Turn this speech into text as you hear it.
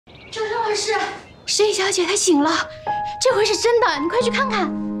回事？沈小姐她醒了，这回是真的，你快去看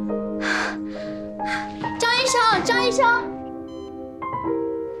看。张医生，张医生。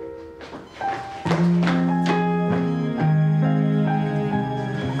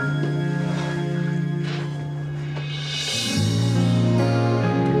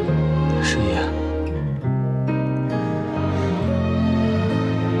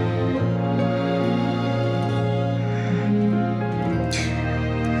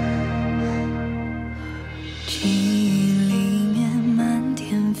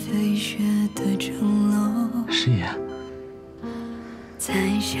 师爷，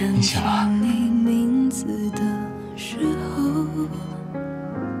你醒了。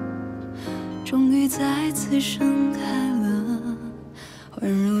终于再次盛开了，宛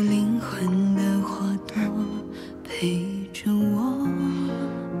如灵魂的花朵，陪着我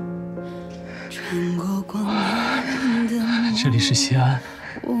穿过光亮的。这里是西安，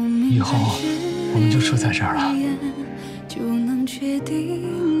以后我们就住在这儿了。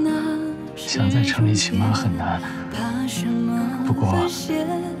想在城里骑马很难，不过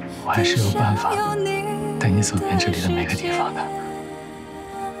我还是有办法带你走遍这里的每个地方的。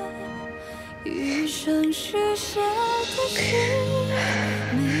余生许下的誓，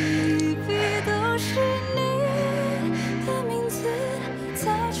每一笔都是你的名字，再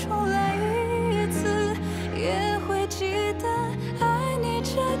重来一次，也会记得爱你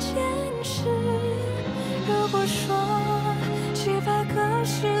这件事。如果说700个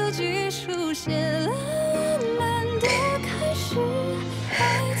世纪书写了我们的开始，爱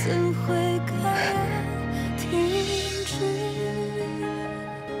怎会甘愿停止？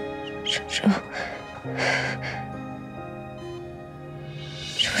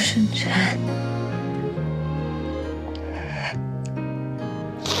周生辰，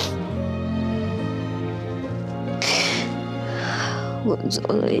我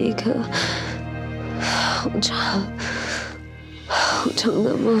做了一个好长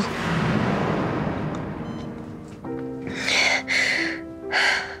的梦，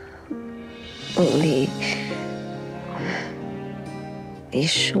梦里你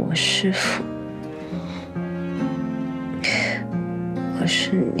是我师父，我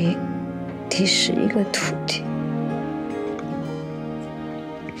是你第11个徒弟。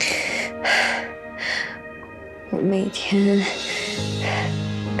我每天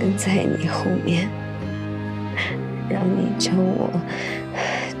跟在你后面，让你教我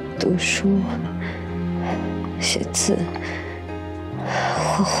读书、写字、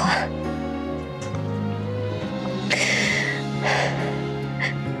画画。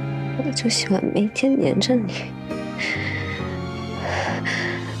我就喜欢每天黏着你。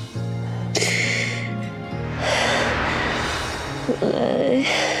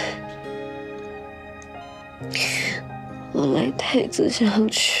后来太子想要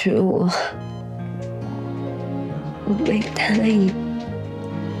娶我，我没答应。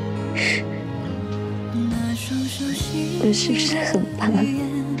我是不是很怕？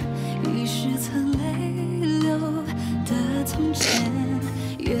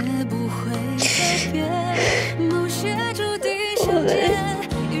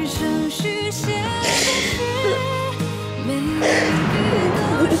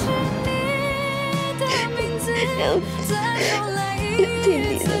要替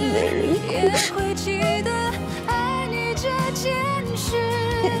你的美人哭，就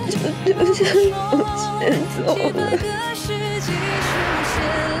像我先走了。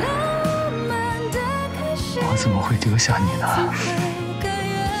我怎么会丢下你呢？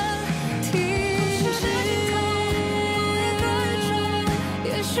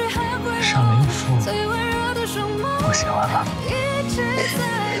上了一副，我写完了。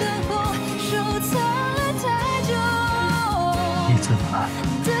你怎么了？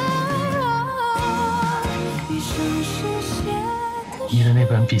你的那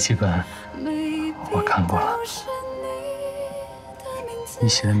本笔记本我看过了，你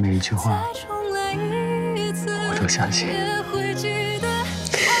写的每一句话我都相信。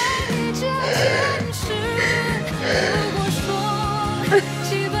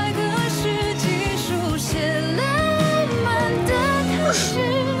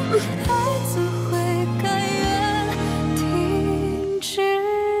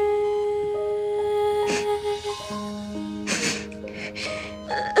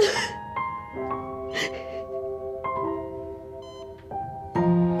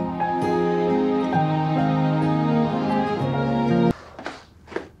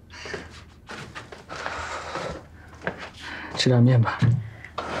吃点面吧。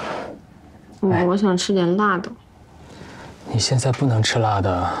我想吃点辣的。你现在不能吃辣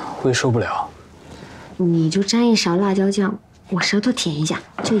的，胃受不了。你就沾一勺辣椒酱，我舌头舔一下，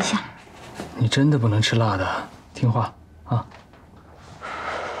就一下。你真的不能吃辣的，听话啊。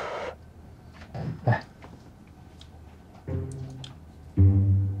来，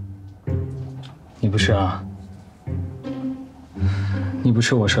你不吃啊？你不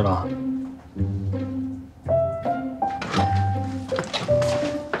吃我吃了。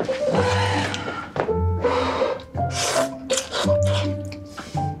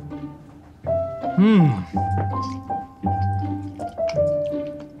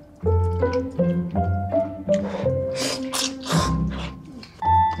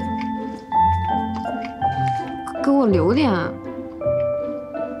给我留点。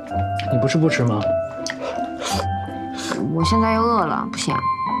你不是不吃吗？我现在又饿了，不行。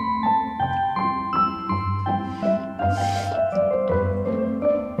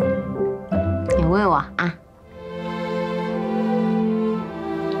你喂我啊。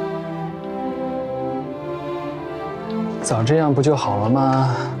早这样不就好了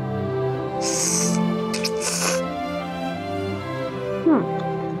吗？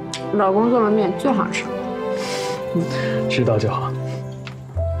老公做的面最好吃。知道就好。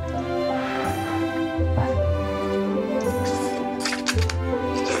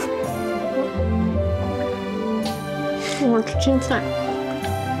我吃青菜。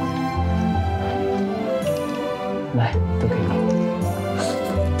来，都给你。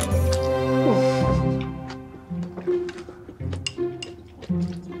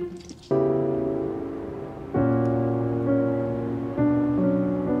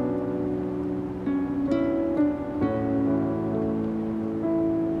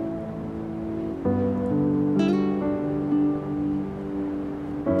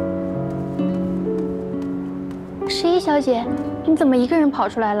11小姐，你怎么一个人跑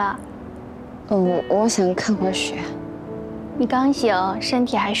出来了？我想看会儿雪。你刚醒，身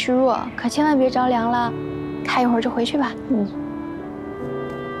体还虚弱，可千万别着凉了。看一会儿就回去吧。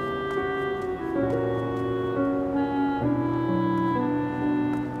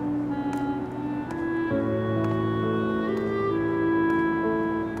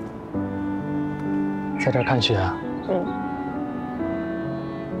在这儿看雪啊？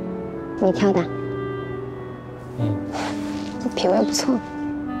你挑的。品味不错。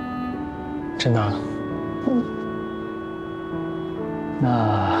真的啊？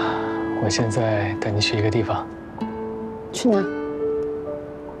那我现在带你去一个地方。去哪？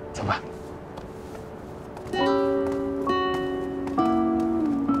走吧。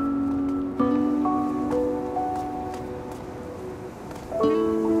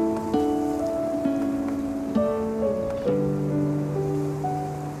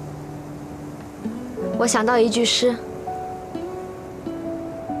我想到一句诗。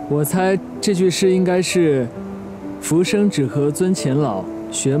我猜这句诗应该是“浮生只合尊前老，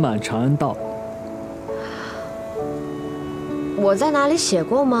雪满长安道”。我在哪里写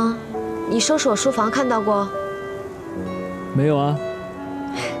过吗？你收拾我书房看到过？没有啊。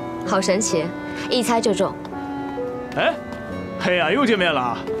好神奇，一猜就中。哎，嘿呀，又见面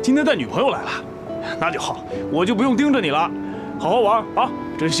了！今天带女朋友来了，那就好，我就不用盯着你了，好好玩啊！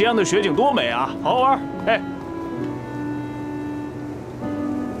这西安的雪景多美啊，好好玩！哎。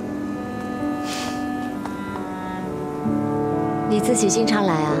你自己经常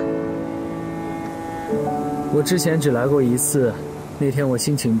来啊？我之前只来过一次，那天我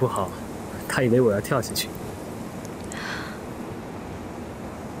心情不好，他以为我要跳下去。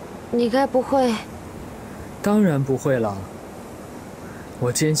你该不会……当然不会了。我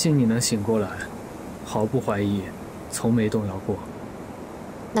坚信你能醒过来，毫不怀疑，从没动摇过。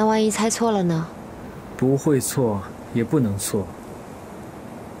那万一猜错了呢？不会错，也不能错。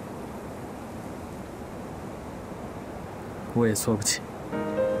我也错不起。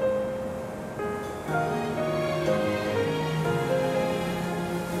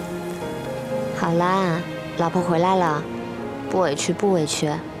好啦，老婆回来了，不委屈不委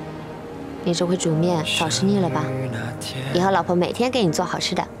屈。你这会煮面，早吃腻了吧？以后老婆每天给你做好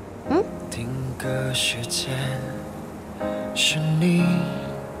吃的。定格时间是你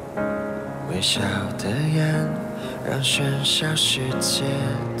微笑的眼，让喧嚣世界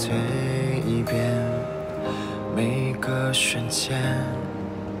蜕变。每个瞬间，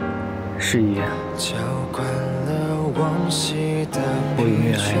是一，浇灌了往昔的我永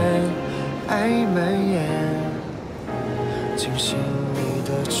远爱蔓延，惊醒你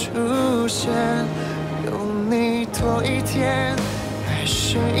的出现，有你多一天，爱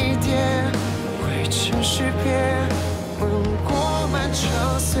深一点，汇成诗篇，吻过漫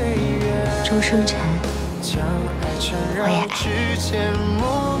长岁月。周生辰，我也爱。之间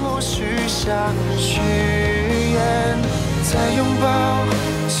默默许下许愿，再拥抱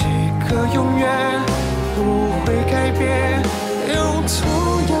几个永远，不会改变，用同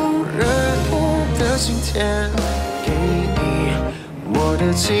样热烈。今天，给你我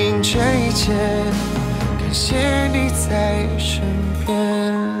的尽这一切，感谢你在身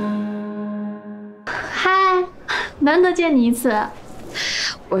边。嗨，难得见你一次。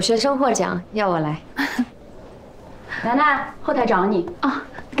我学生获奖，要我来。楠楠，后台找你啊，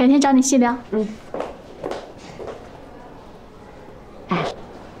改天找你细聊。嗯。哎，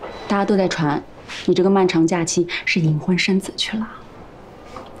大家都在传，你这个漫长假期是隐婚生子去了。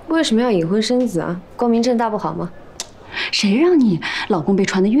为什么要隐婚生子啊？光明正大不好吗？谁让你老公被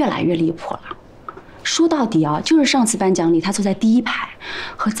传得越来越离谱了？说到底啊，就是上次颁奖礼他坐在第一排，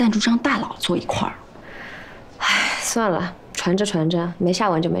和赞助商大佬坐一块儿。唉，算了，传着传着没下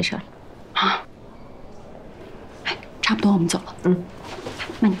文就没事了。啊。哎，差不多，我们走了。嗯，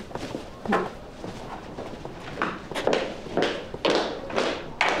慢点。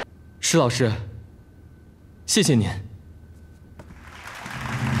施老师，谢谢您。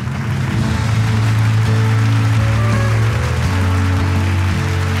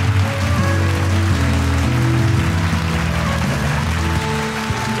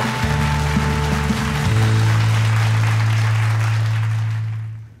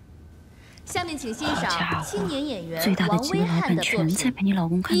下面请欣赏青年演员最大的几个老板全在陪你老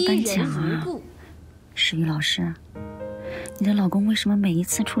公看颁奖啊！石玉老师，你的老公为什么每一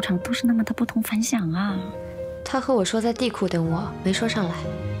次出场都是那么的不同凡响啊？他和我说在地库等我，没说上来。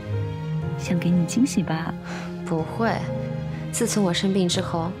想给你惊喜吧？不会。自从我生病之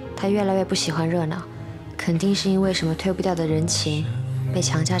后，他越来越不喜欢热闹，肯定是因为什么推不掉的人情，被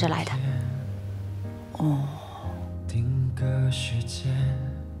强加着来的。哦。定格时间。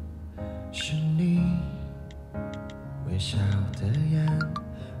是你微笑的眼，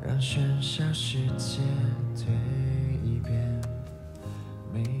让喧嚣世界退一遍，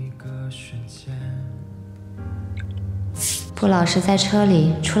每个瞬间。不老实在车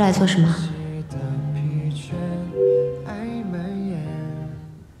里，出来做什么？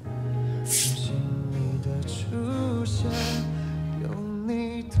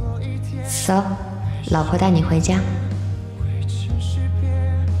走，老婆带你回家。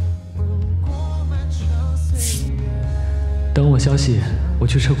等我消息，我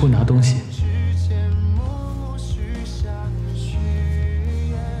去车库拿东西。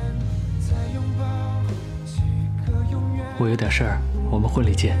我有点事儿，我们婚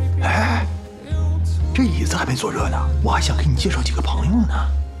礼见。哎，这椅子还没坐热呢，我还想给你介绍几个朋友呢。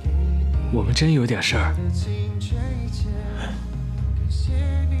我们真有点事儿。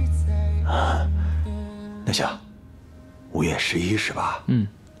那行，5月11是吧？嗯。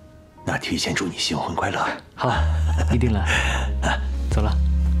那提前祝你新婚快乐。好，一定来。走了。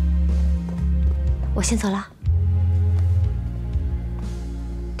我先走了。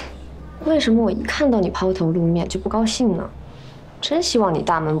为什么我一看到你抛头露面就不高兴呢？真希望你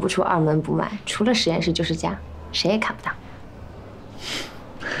大门不出二门不迈，除了实验室就是家，谁也看不到。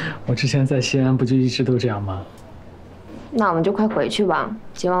我之前在西安不就一直都这样吗？那我们就快回去吧，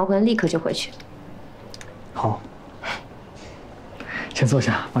结完婚立刻就回去。好。先坐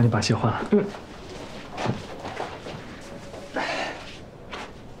下，帮你把鞋换了。嗯。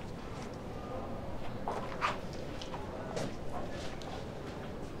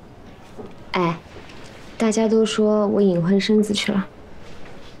哎，大家都说我隐婚生子去了，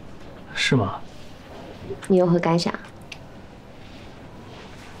是吗？你有何感想？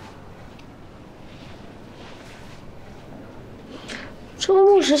这个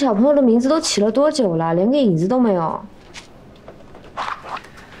牧师小朋友的名字都起了多久了，连个影子都没有。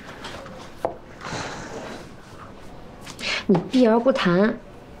你避而不谈。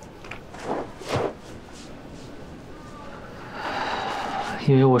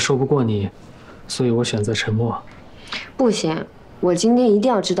因为我说不过你，所以我选择沉默。不行，我今天一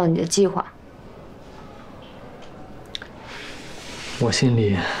定要知道你的计划。我心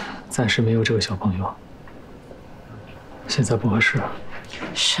里暂时没有这个小朋友，现在不合适。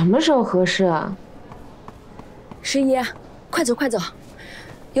什么时候合适啊？十一，快走快走，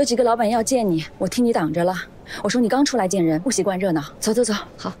有几个老板要见你，我替你挡着了。我说你刚出来见人，不习惯热闹，走走走，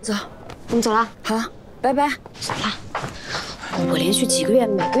好走，我们走了。好，拜拜。走了。我连续几个月，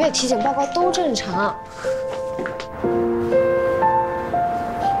每个月体检报告都正常。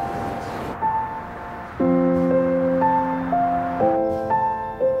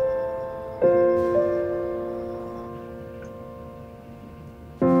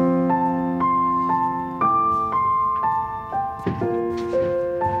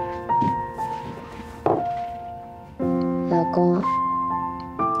老公，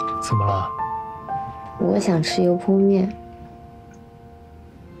怎么了？我想吃油泼面。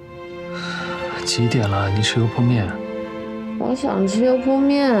几点了？你吃油泼面？我想吃油泼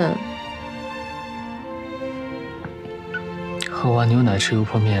面。喝完牛奶吃油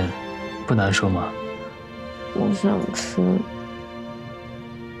泼面，不难受吗？我想吃。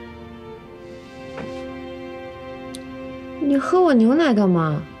你喝我牛奶干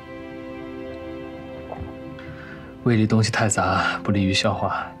嘛？胃里东西太杂，不利于消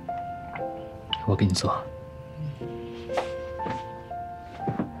化。我给你做。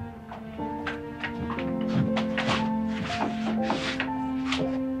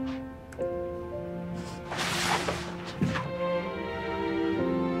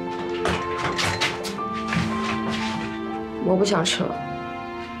我不想吃了。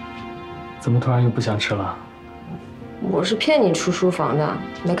怎么突然又不想吃了？我是骗你出书房的，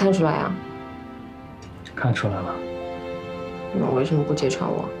没看出来啊？看出来了。那为什么不揭穿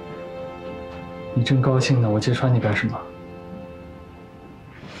我？你正高兴呢，我揭穿你干什么？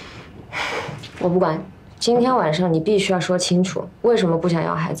我不管，今天晚上你必须要说清楚，为什么不想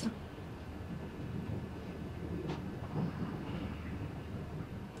要孩子？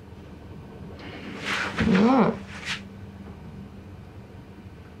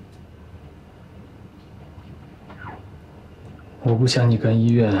我不想你跟医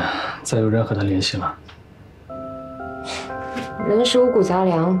院再有任何的联系了。人是五谷杂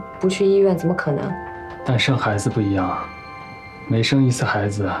粮，不去医院怎么可能？但生孩子不一样，每生一次孩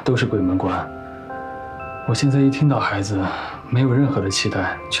子都是鬼门关。我现在一听到孩子，没有任何的期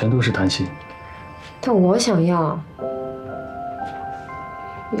待，全都是担心。但我想要，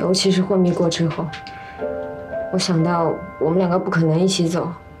尤其是昏迷过之后，我想到我们两个不可能一起走。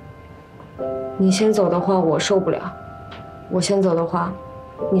你先走的话，我受不了；我先走的话，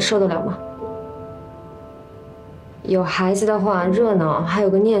你受得了吗？有孩子的话，热闹还有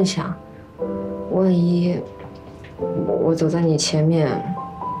个念想，万一我走在你前面，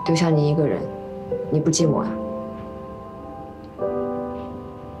丢下你一个人，你不寂寞呀？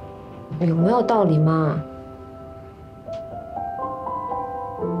有没有道理嘛？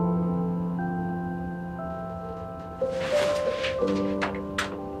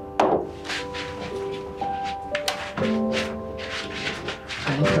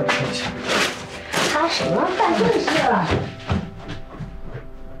哎，你等一下。他什么办正事了？